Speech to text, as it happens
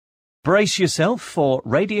Brace yourself for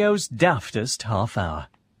radio's daftest half hour.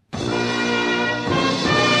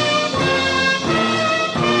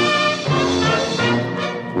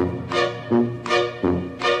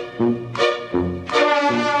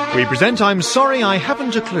 We present I'm Sorry I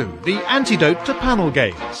Haven't a Clue, the antidote to panel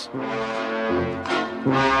games.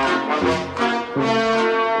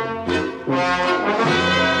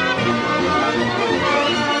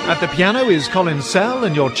 At the piano is Colin Sell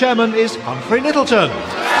and your chairman is Humphrey Littleton.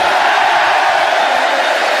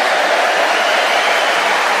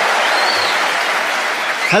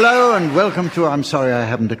 Hello and welcome to I'm Sorry I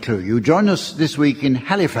Haven't a Clue. You join us this week in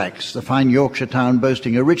Halifax, the fine Yorkshire town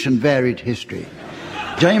boasting a rich and varied history.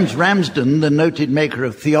 James Ramsden, the noted maker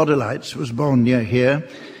of theodolites, was born near here,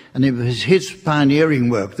 and it was his pioneering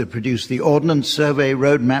work that produced the Ordnance Survey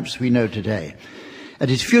road maps we know today. At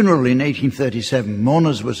his funeral in 1837,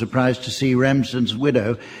 mourners were surprised to see Ramsden's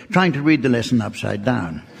widow trying to read the lesson upside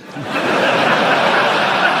down.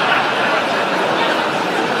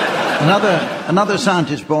 Another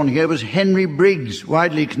scientist born here was Henry Briggs,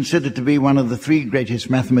 widely considered to be one of the three greatest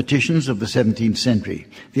mathematicians of the 17th century,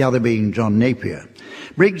 the other being John Napier.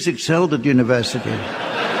 Briggs excelled at university,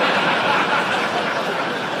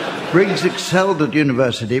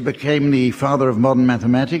 became the father of modern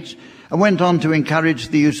mathematics, and went on to encourage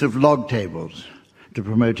the use of log tables to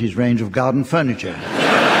promote his range of garden furniture.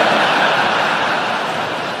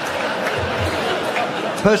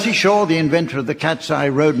 Percy Shaw, the inventor of the cat's eye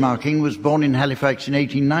road marking, was born in Halifax in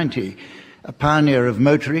 1890. A pioneer of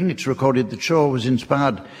motoring, it's recorded that Shaw was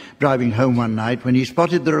inspired driving home one night when he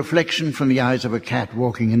spotted the reflection from the eyes of a cat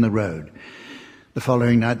walking in the road. The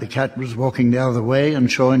following night, the cat was walking the other way,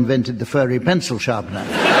 and Shaw invented the furry pencil sharpener.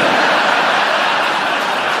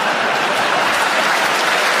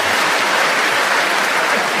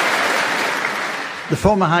 The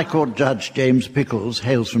former High Court Judge James Pickles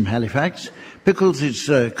hails from Halifax. Pickles'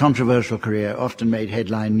 controversial career often made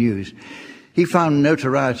headline news. He found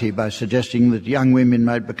notoriety by suggesting that young women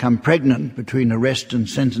might become pregnant between arrest and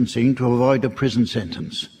sentencing to avoid a prison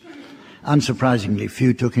sentence. Unsurprisingly,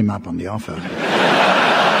 few took him up on the offer.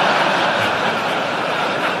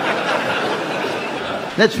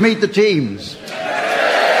 Let's meet the teams.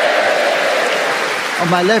 On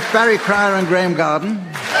my left, Barry Cryer and Graham Garden.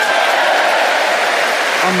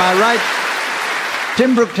 On my right,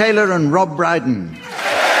 Tim Brooke-Taylor and Rob Brydon.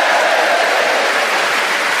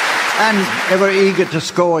 And ever eager to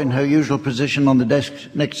score in her usual position on the desk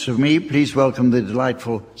next to me, please welcome the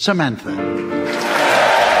delightful Samantha.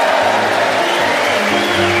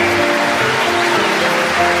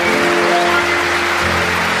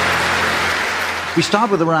 We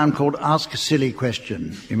start with a round called Ask a Silly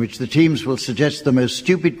Question, in which the teams will suggest the most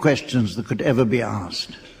stupid questions that could ever be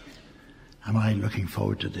asked. Am I looking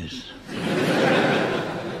forward to this?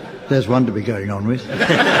 There's one to be going on with.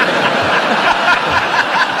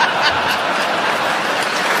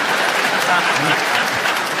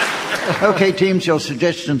 Okay, teams, your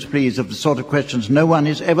suggestions, please, of the sort of questions no one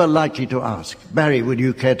is ever likely to ask. Barry, would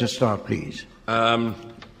you care to start, please?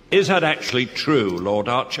 Is that actually true, Lord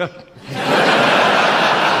Archer?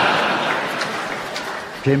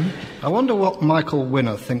 Tim? I wonder what Michael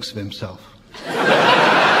Winner thinks of himself.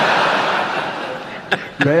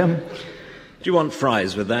 Graham? Do you want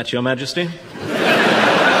fries with that, Your Majesty?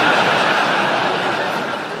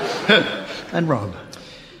 And Rob?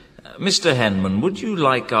 Mr. Henman, would you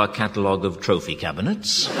like our catalogue of trophy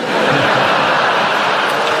cabinets?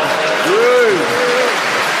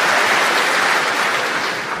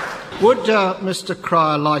 Would Mr.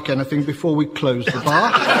 Cryer like anything before we close the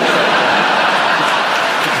bar?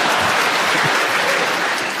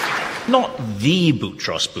 Not the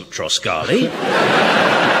Boutros Ghali.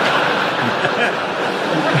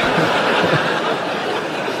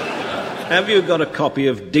 Have you got a copy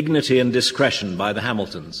of Dignity and Discretion by the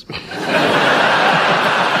Hamiltons?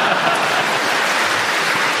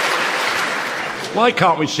 Why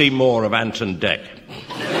can't we see more of Anton Deck?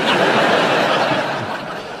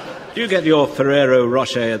 Do you get your Ferrero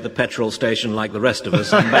Rocher at the petrol station like the rest of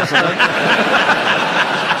us, Ambassador?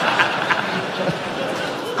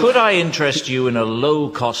 Could I interest you in a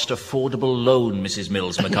low-cost, affordable loan, Mrs.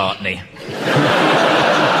 Mills McCartney?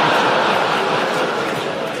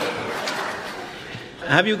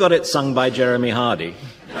 Have you got it sung by Jeremy Hardy?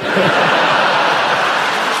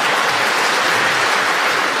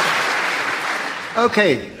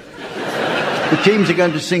 Okay. The teams are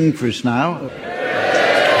going to sing for us now.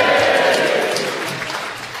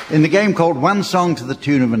 In the game called One Song to the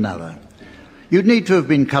Tune of Another. You'd need to have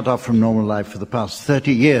been cut off from normal life for the past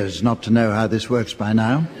 30 years not to know how this works by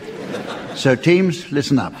now. So teams,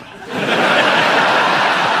 listen up.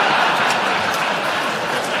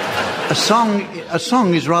 A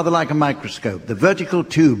song is rather like a microscope. The vertical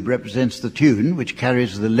tube represents the tune, which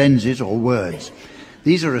carries the lenses or words.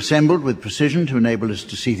 These are assembled with precision to enable us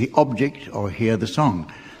to see the object or hear the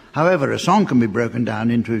song. However, a song can be broken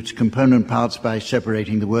down into its component parts by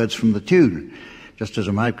separating the words from the tune, just as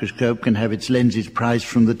a microscope can have its lenses prized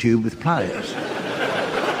from the tube with pliers.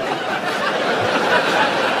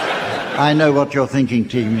 I know what you're thinking,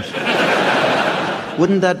 teams.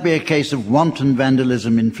 Wouldn't that be a case of wanton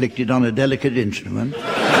vandalism inflicted on a delicate instrument?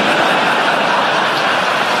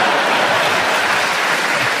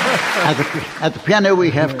 At the piano we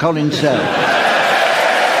have Colin Sell.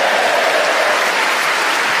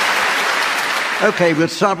 Okay, we'll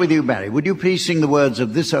start with you, Barry. Would you please sing the words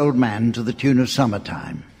of This Old Man to the tune of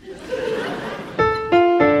Summertime?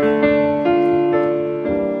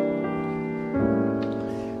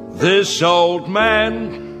 This old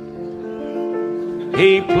man,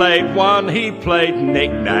 he played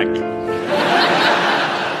knick-knack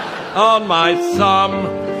on my thumb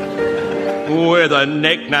with a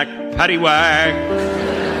knick-knack paddywhack.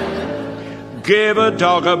 Give a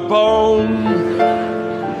dog a bone,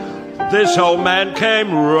 this old man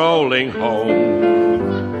came rolling home.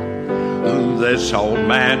 This old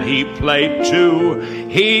man, he played too,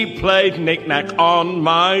 he played knick-knack on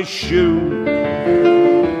my shoe.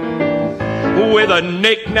 With a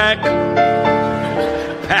knick-knack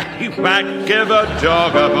paddywhack, give a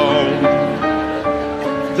dog a bone.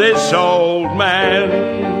 This old man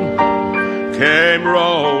came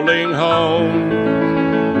rolling home.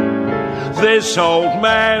 This old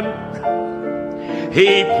man,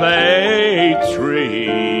 he played three.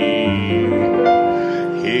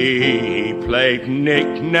 He played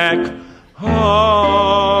knick-knack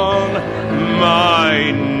on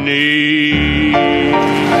my knee.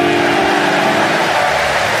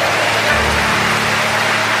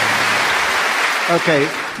 Okay,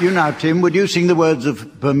 you now, Tim, would you sing the words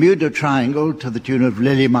of Bermuda Triangle to the tune of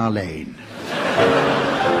Lily Marlene?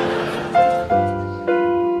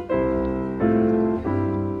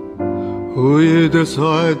 We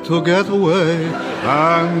decide to get away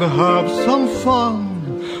and have some fun.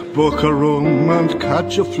 Book a room and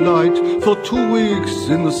catch a flight for 2 weeks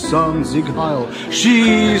in the Sunzig Isle.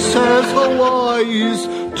 She says Hawaii's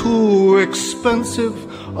too expensive.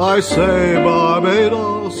 I say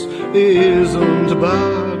Barbados isn't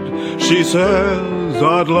bad. She says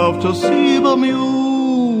I'd love to see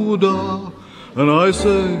Bermuda, and I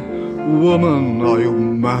say, woman, are you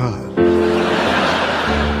mad?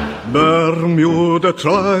 Bermuda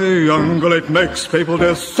Triangle, it makes people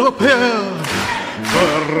disappear.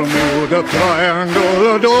 Bermuda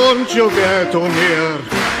Triangle, don't you get too near.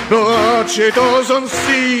 But she doesn't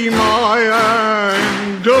see my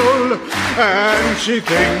angle, and she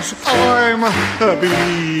thinks I'm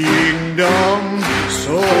being dumb.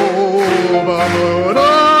 So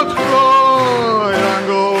Bermuda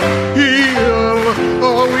Triangle, here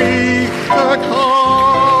we come.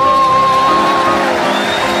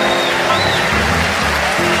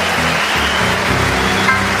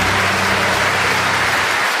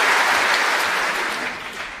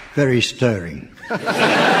 Very stirring.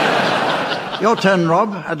 Your turn,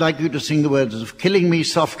 Rob. I'd like you to sing the words of Killing Me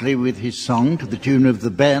Softly with his song to the tune of The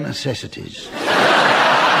Bare Necessities.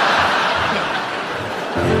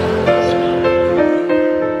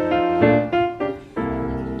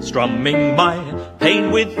 Strumming my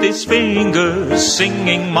pain with his fingers,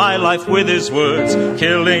 singing my life with his words,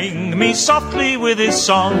 killing me softly with his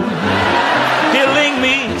song. Killing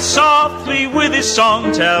me softly with his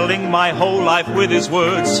song, telling my whole life with his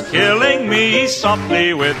words, killing me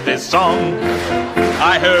softly with his song.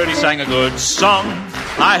 I heard he sang a good song,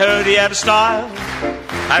 I heard he had a style,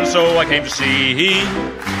 and so I came to see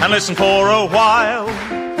and listen for a while.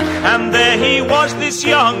 And there he was, this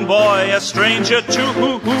young boy, a stranger to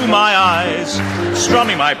my eyes,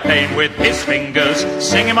 strumming my pain with his fingers,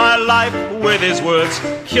 singing my life with his words,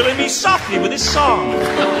 killing me softly with his song,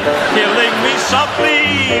 killing me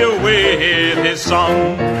softly with his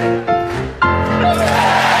song.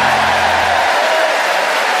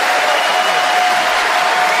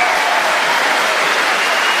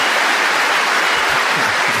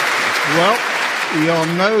 Well, you're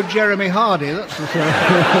no Jeremy Hardy, that's for sure.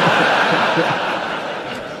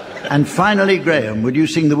 And finally, Graham, would you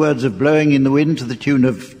sing the words of Blowing in the Wind to the tune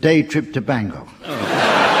of Day Trip to Bangor?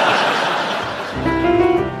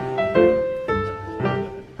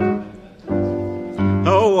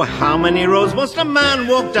 Oh, how many roads must a man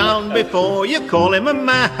walk down before you call him a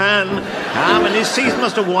man? How many seas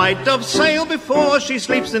must a white dove sail before she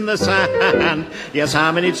sleeps in the sand? Yes,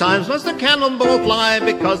 how many times must a cannonball fly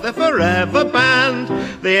because they're forever banned?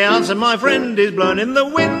 The answer, my friend, is blown in the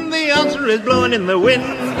wind. The the answer is blowing in the wind.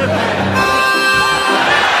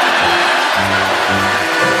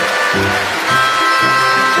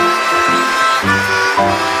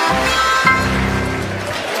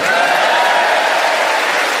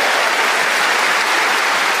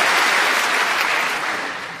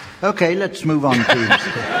 Okay, let's move on, teams.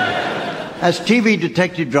 As TV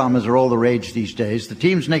detective dramas are all the rage these days, the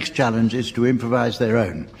team's next challenge is to improvise their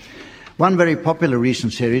own. One very popular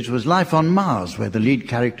recent series was Life on Mars, where the lead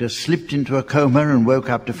character slipped into a coma and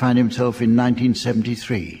woke up to find himself in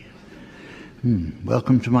 1973.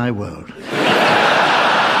 Welcome to my world.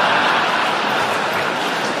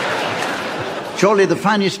 Surely the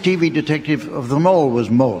finest TV detective of them all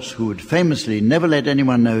was Morse, who would famously never let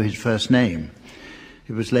anyone know his first name.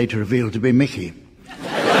 It was later revealed to be Mickey.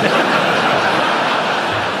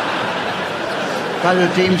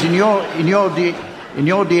 Fellow teams, in your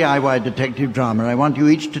DIY detective drama, I want you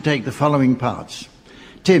each to take the following parts.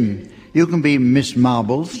 Tim, you can be Miss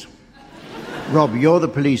Marbles. Rob, you're the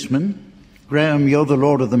policeman. Graham, you're the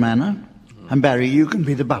lord of the manor. And Barry, you can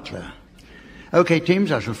be the butler. Okay,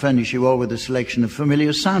 teams, I shall furnish you all with a selection of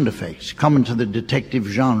familiar sound effects, common to the detective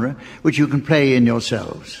genre, which you can play in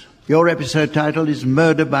yourselves. Your episode title is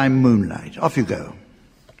Murder by Moonlight. Off you go.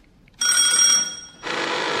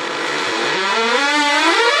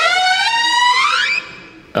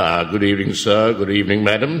 Good evening, sir. Good evening,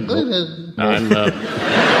 madam.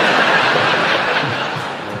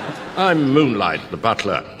 I'm Moonlight, the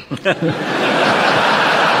butler.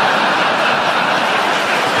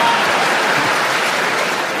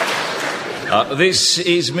 This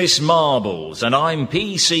is Miss Marbles, and I'm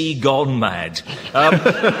PC gone mad.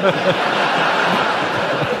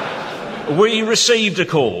 We received a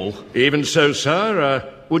call. Even so, sir,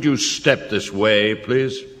 would you step this way,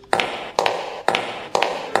 please?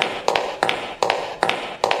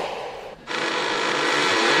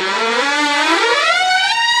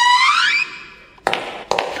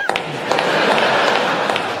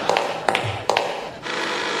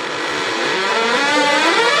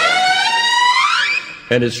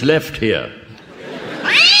 And it's left here.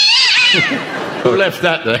 Who left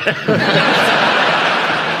that there?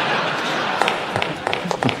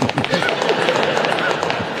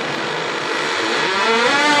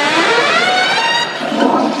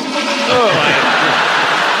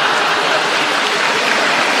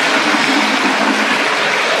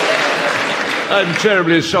 I'm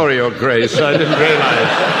terribly sorry, Your Grace. I didn't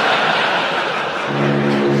realise.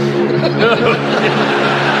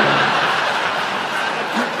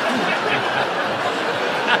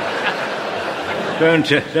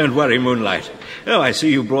 Don't worry, Moonlight. Oh, I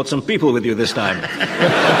see you brought some people with you this time.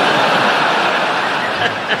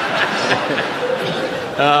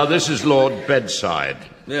 This is Lord Bedside.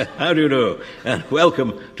 How do you do? And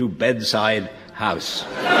welcome to Bedside House.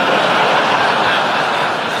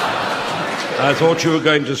 I thought you were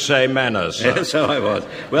going to say Manor, sir. Yes, so I was.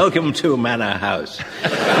 Welcome to Manor House.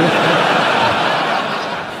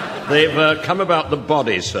 They've come about the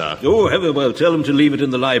body, sir. Oh, well, tell them to leave it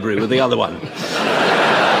in the library with the other one.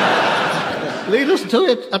 Lead us to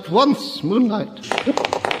it at once, Moonlight.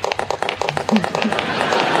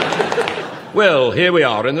 Well, here we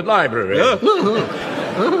are in the library.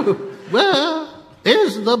 Where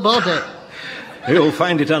is the body? You'll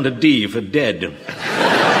find it under D for dead.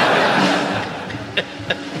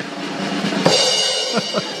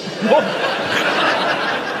 What?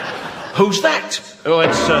 Who's that? Oh,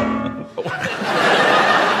 it's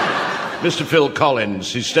Mr. Phil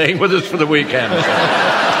Collins. He's staying with us for the weekend.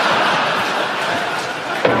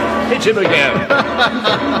 Hit him again.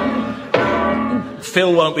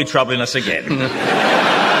 Phil won't be troubling us again. Now,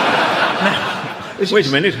 wait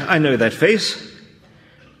a minute. I know that face.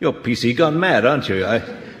 You're PC gone mad, aren't you? I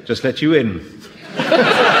just let you in.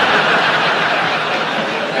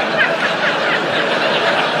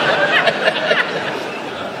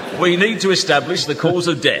 We need to establish the cause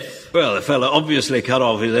of death. Well, the fella obviously cut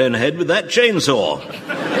off his own head with that chainsaw.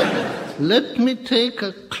 Let me take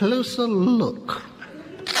a closer look.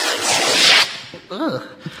 A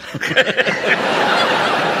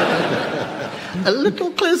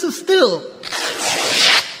little closer still.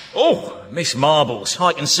 Oh, Miss Marbles,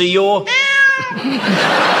 I can see your...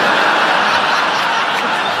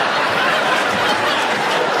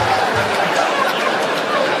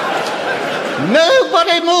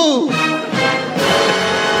 Nobody move!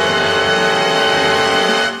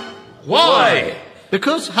 Why?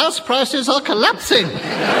 Because house prices are collapsing.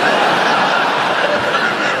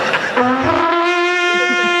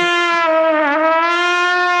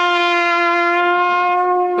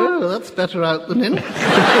 Oh, that's better out than in.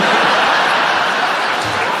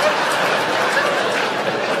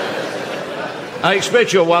 I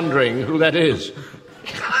expect you're wondering who that is. Well,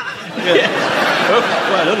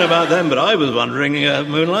 I don't know about them, but I was wondering,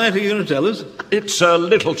 Moonlight, are you going to tell us? It's Sir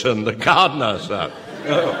Littleton, the gardener, sir.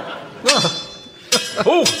 Oh, look!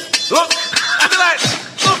 Look at that!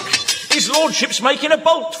 Look! His lordship's making a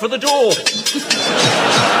bolt for the door.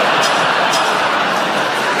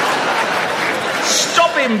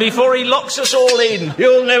 Stop him before he locks us all in.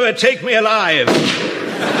 You'll never take me alive.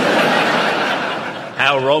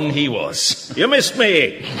 How wrong he was. You missed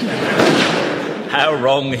me. How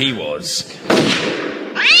wrong he was.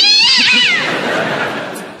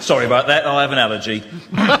 Sorry about that, I have an allergy.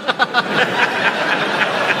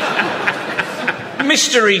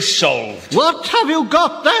 Mystery solved. What have you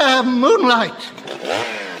got there, Moonlight?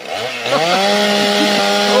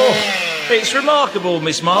 Oh, it's remarkable,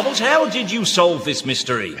 Miss Marbles. How did you solve this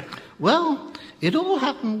mystery? Well, it all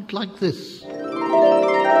happened like this.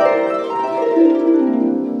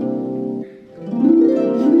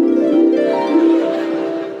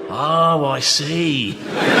 Oh, I see.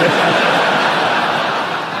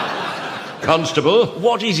 Constable?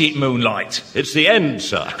 What is it, Moonlight? It's the end,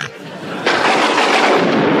 sir.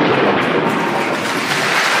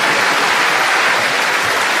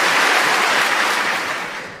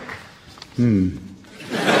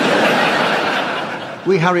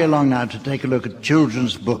 We hurry along now to take a look at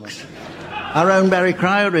children's books. Our own Barry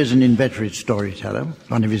Cryer is an inveterate storyteller.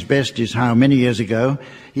 One of his best is how, many years ago,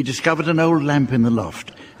 he discovered an old lamp in the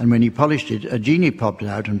loft, and when he polished it, a genie popped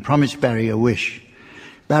out and promised Barry a wish.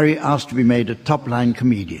 Barry asked to be made a top-line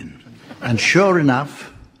comedian. And sure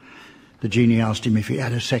enough, the genie asked him if he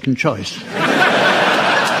had a second choice.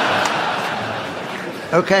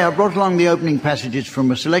 Okay, I brought along the opening passages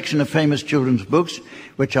from a selection of famous children's books,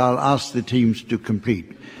 which I'll ask the teams to complete.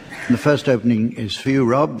 And the first opening is for you,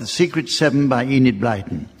 Rob, The Secret Seven by Enid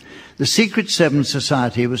Blyton. The Secret Seven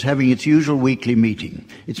Society was having its usual weekly meeting.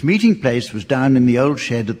 Its meeting place was down in the old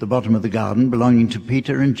shed at the bottom of the garden belonging to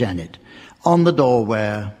Peter and Janet. On the door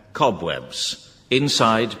were Cobwebs.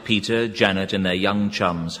 Inside, Peter, Janet and their young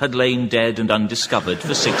chums had lain dead and undiscovered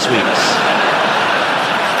for 6 weeks.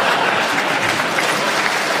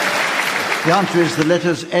 The answer is the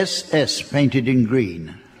letters SS painted in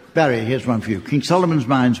green. Barry, here's one for you. King Solomon's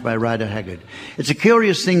Mines by Rider Haggard. It's a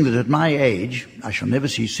curious thing that at my age, I shall never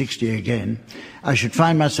see 60 again, I should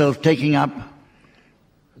find myself taking up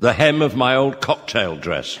The hem of my old cocktail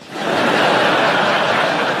dress.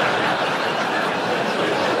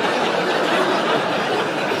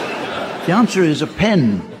 The answer is a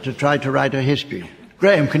pen to try to write a history.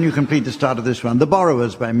 Graham, can you complete the start of this one? The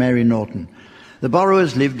Borrowers by Mary Norton. The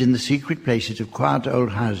borrowers lived in the secret places of quiet old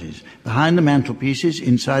houses, behind the mantelpieces,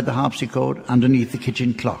 inside the harpsichord, underneath the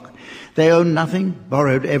kitchen clock. They owned nothing,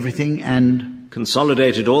 borrowed everything, and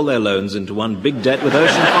consolidated all their loans into one big debt with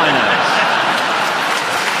Ocean Finance.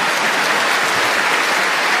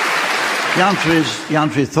 The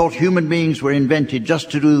answer is thought human beings were invented just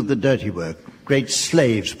to do the dirty work. Great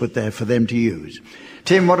slaves put there for them to use.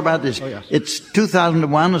 Tim, what about this? Oh, yes. It's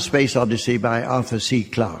 2001, A Space Odyssey by Arthur C.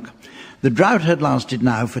 Clarke. The drought had lasted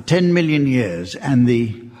now for 10 million years, and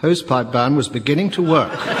the hosepipe ban was beginning to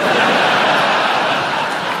work.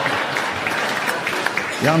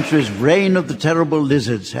 The answer is reign of the terrible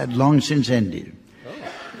lizards had long since ended.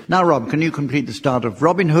 Now, Rob, can you complete the start of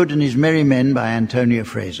Robin Hood and His Merry Men by Antonia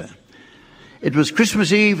Fraser? It was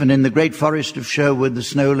Christmas Eve, and in the great forest of Sherwood the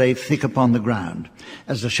snow lay thick upon the ground.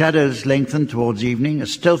 As the shadows lengthened towards evening, a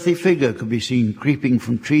stealthy figure could be seen creeping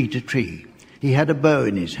from tree to tree. He had a bow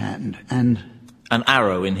in his hand and an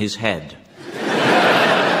arrow in his head.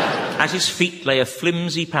 At his feet lay a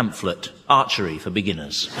flimsy pamphlet, Archery for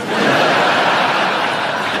Beginners.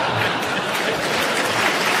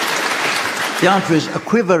 The answer is a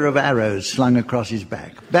quiver of arrows slung across his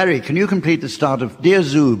back. Barry, can you complete the start of Dear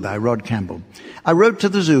Zoo by Rod Campbell? I wrote to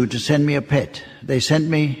the zoo to send me a pet. They sent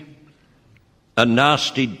me a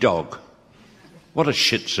nasty dog. What a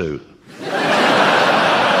shih tzu.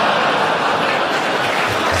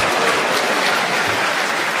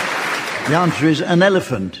 The answer is an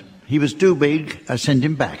elephant. He was too big, I sent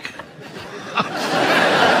him back.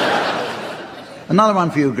 Another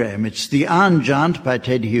one for you, Graham. It's The Iron Giant by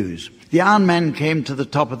Ted Hughes. The Iron Man came to the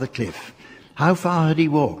top of the cliff. How far had he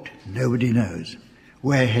walked? Nobody knows.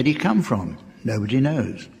 Where had he come from? Nobody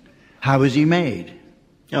knows. How was he made?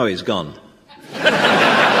 Oh, he's gone.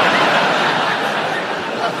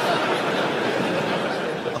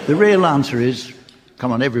 The real answer is,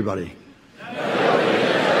 come on, everybody.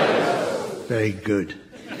 Very good.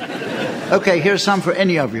 Okay, here's some for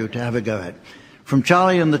any of you to have a go at. From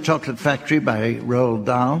Charlie and the Chocolate Factory by Roald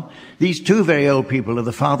Dahl. These two very old people are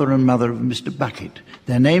the father and mother of Mr. Bucket.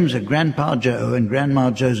 Their names are Grandpa Joe and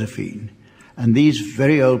Grandma Josephine. And these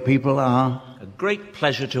very old people are... A great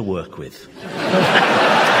pleasure to work with.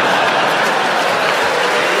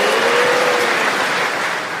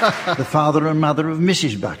 the father and mother of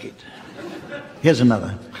Mrs. Bucket. Here's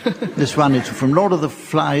another. This one is from Lord of the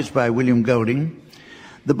Flies by William Golding.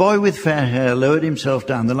 The boy with fair hair lowered himself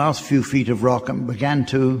down the last few feet of rock and began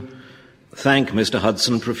to... Thank Mr.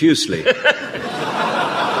 Hudson profusely.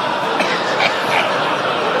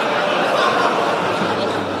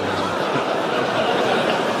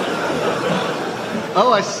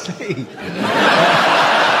 Oh, I see.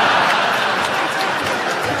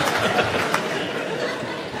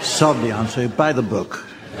 Sod the answer, by the book.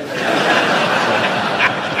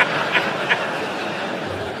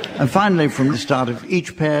 And finally, from the start of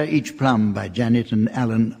Each Pear, Each Plum by Janet and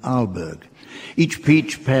Alan Arlberg. Each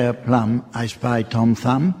peach, pear, plum, I spy Tom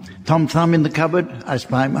Thumb. Tom Thumb in the cupboard, I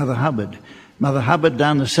spy Mother Hubbard. Mother Hubbard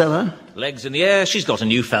down the cellar. Legs in the air, she's got a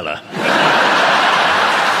new fella.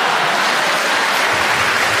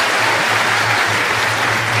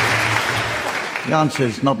 The answer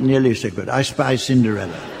is not nearly so good. I spy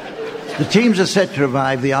Cinderella. The teams are set to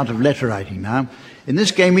revive the art of letter writing now. In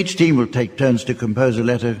this game, each team will take turns to compose a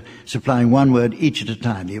letter, supplying one word each at a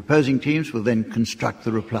time. The opposing teams will then construct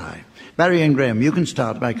the reply. Barry and Graham, you can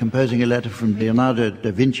start by composing a letter from Leonardo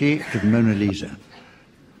da Vinci to the Mona Lisa.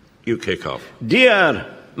 You kick off. Dear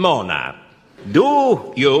Mona,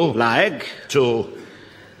 do You like to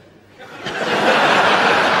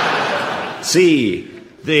see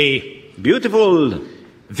the beautiful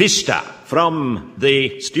vista from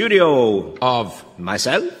the studio of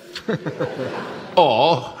myself?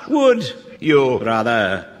 or Would you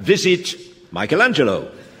rather visit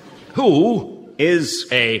Michelangelo, who is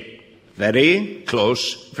a very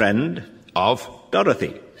close friend of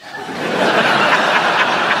Dorothy.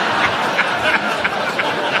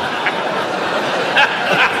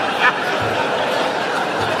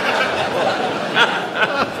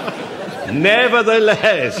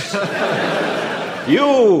 nevertheless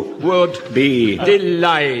You would be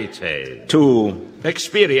delighted to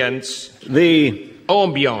experience the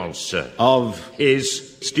ambiance of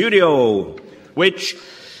his studio, which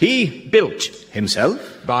he built himself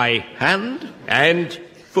by hand and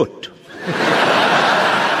foot.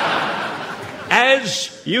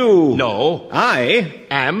 as You know I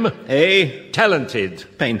am a talented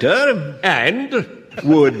painter and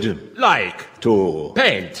would like to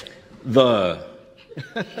paint the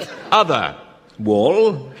other.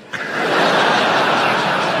 wall.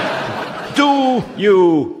 Do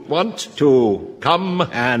You want to come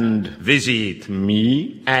and visit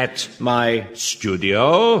me at my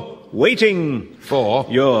studio waiting for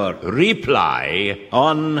your reply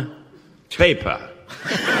on paper?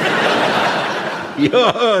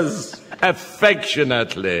 yours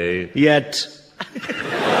Affectionately, yet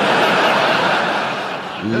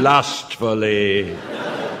lustfully,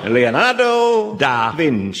 Leonardo da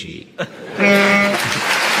Vinci.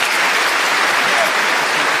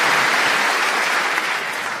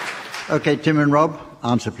 Okay, Tim and Rob,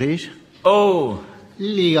 answer please. Oh,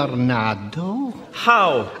 Leonardo,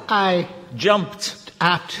 how I jumped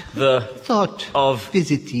at the thought of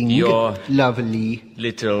visiting your lovely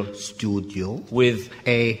little studio with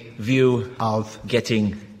a view of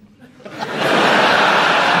getting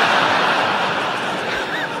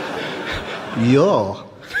your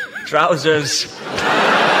trousers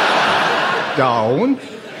down.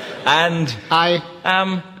 and I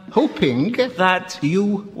am hoping that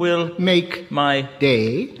you will make my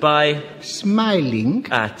day by smiling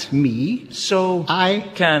at me. so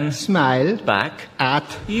I can smile back at,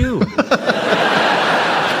 you.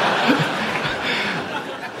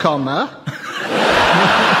 comma,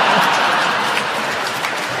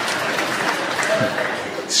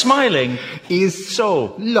 Smiling is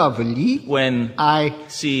so lovely when I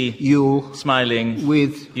see you smiling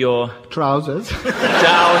with your trousers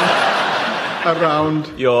down around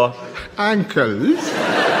your ankles,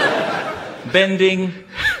 bending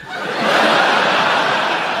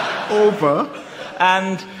over,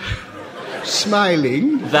 and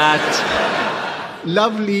smiling, that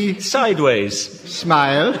lovely sideways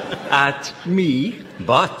smile at me.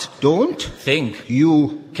 but Don't think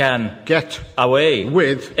you can get away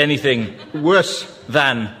with anything worse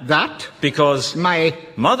than that because my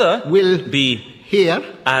mother will be here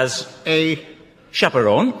as a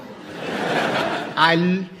chaperone.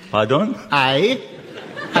 Pardon? I,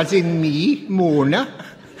 as in me, Mona.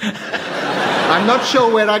 I'm not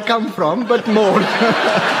sure where I come from, but Mona.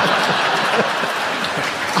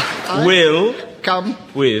 Will come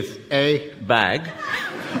with a bag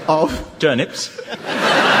of turnips.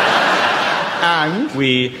 and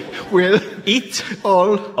We will eat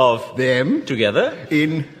all of them together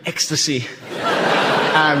in ecstasy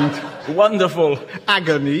and wonderful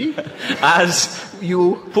agony as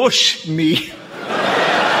you push me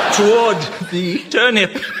toward the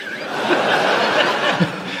turnip.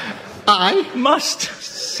 I Must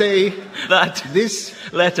say that this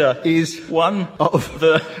letter is one of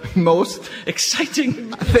the most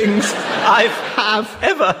exciting things I've have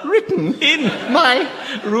ever written in my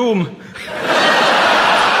room.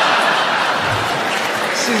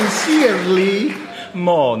 sincerely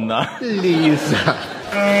Mona. Lisa.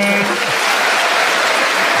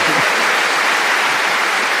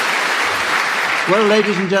 Well,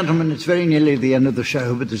 ladies and gentlemen, it's very nearly the end of the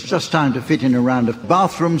show, but there's just time to fit in a round of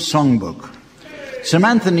bathroom songbook.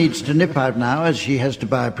 Samantha needs to nip out now, as she has to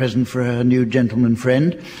buy a present for her new gentleman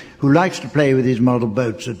friend, who likes to play with his model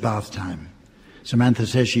boats at bath time. Samantha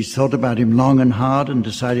says she's thought about him long and hard and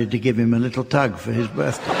decided to give him a little tug for his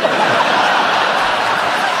birthday.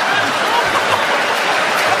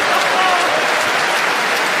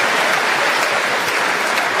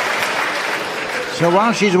 So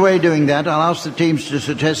while she's away doing that, I'll ask the teams to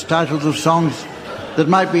suggest titles of songs that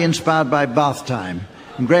might be inspired by bath time.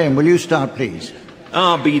 And Graham, will you start, please?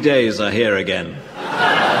 Our B-days are here again.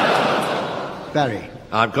 Barry.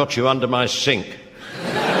 I've got you under my sink.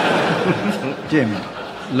 Jim.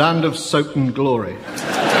 Land of soap and glory.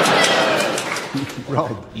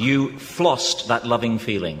 Rob. You flossed that loving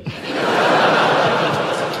feeling.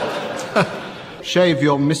 Shave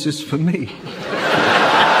your missus for me.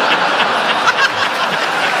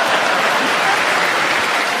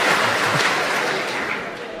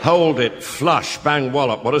 Hold it, flush, bang,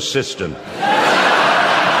 wallop, what a system.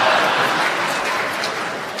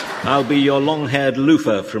 I'll be your long-haired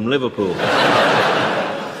loofah from Liverpool.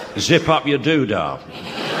 Zip up your doodah.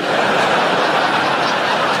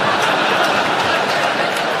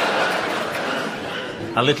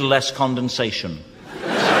 A little less condensation.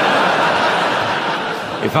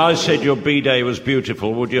 If I said your B-day was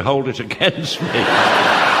beautiful, would you hold it against me?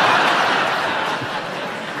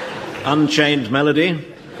 Unchained Melody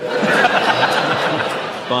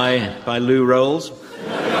by Lou Rolls.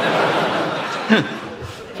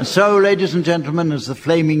 So, ladies and gentlemen, as the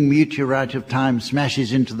flaming meteorite of time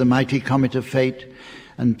smashes into the mighty comet of fate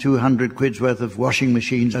and 200 quid's worth of washing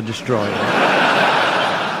machines are destroyed,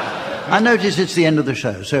 I notice it's the end of the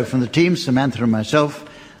show. So from the team, Samantha and myself,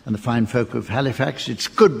 and the fine folk of Halifax, it's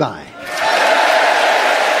goodbye.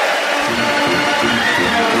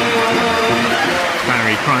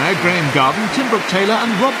 Barry Cryer, Graham Garden, Tim Brooke-Taylor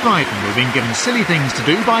and Rob Brydon were being given silly things to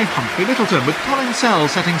do by Humphrey Littleton, with Colin Sell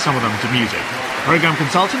setting some of them to music. Programme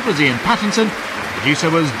consultant was Ian Pattinson. The producer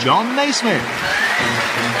was John Naismith.